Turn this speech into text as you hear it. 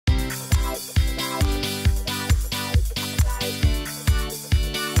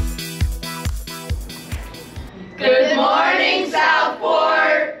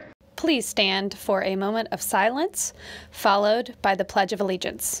please stand for a moment of silence, followed by the Pledge of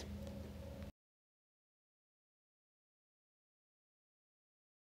Allegiance.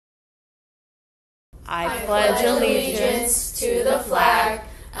 I pledge allegiance to the flag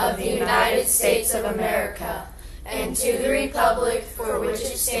of the United States of America and to the republic for which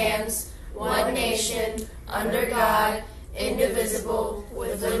it stands, one nation, under God, indivisible,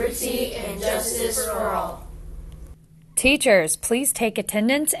 with liberty and justice for all. Teachers, please take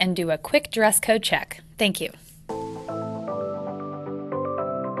attendance and do a quick dress code check. Thank you.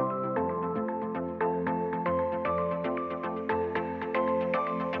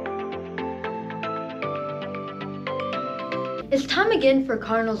 It's time again for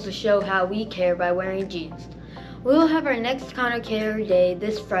Cardinals to show how we care by wearing jeans. We will have our next Cardinal Care Day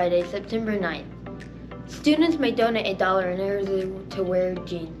this Friday, September 9th. Students may donate $1 in order to wear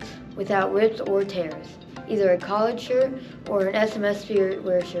jeans without rips or tears, either a collared shirt or an SMS Spirit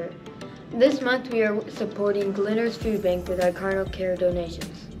Wear shirt. This month we are supporting Glenner's Food Bank with our Cardinal Care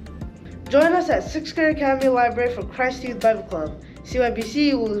donations. Join us at 6th Grade Academy Library for Christ Youth Bible Club.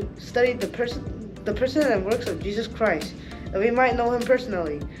 CYBC will study the person and works of Jesus Christ, that we might know him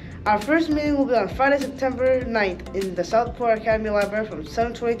personally. Our first meeting will be on Friday, September 9th in the Southport Academy Library from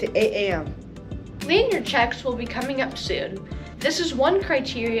 7:20 to 8 a.m. Lanyard checks will be coming up soon. This is one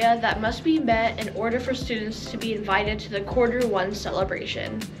criteria that must be met in order for students to be invited to the Quarter One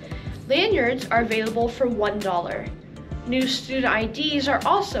celebration. Lanyards are available for $1. New student IDs are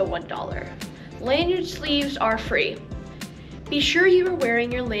also $1. Lanyard sleeves are free. Be sure you are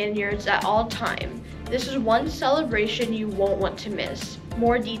wearing your lanyards at all times. This is one celebration you won't want to miss.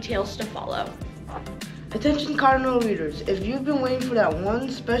 More details to follow. Attention Cardinal readers, if you've been waiting for that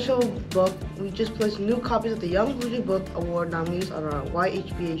one special book, we just placed new copies of the Young Blue Jay Book Award nominees on our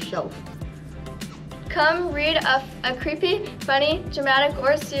YHBA shelf. Come read a creepy, funny, dramatic,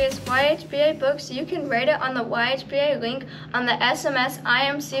 or serious YHBA book so you can rate it on the YHBA link on the SMS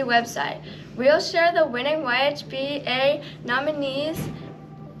IMC website. We'll share the winning YHBA nominees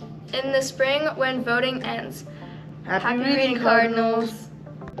in the spring when voting ends. Happy reading, Cardinals!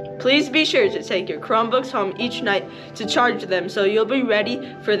 Please be sure to take your Chromebooks home each night to charge them so you'll be ready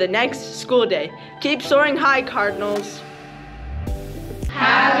for the next school day. Keep soaring high, Cardinals!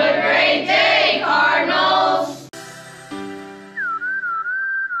 Have a great day, Cardinals!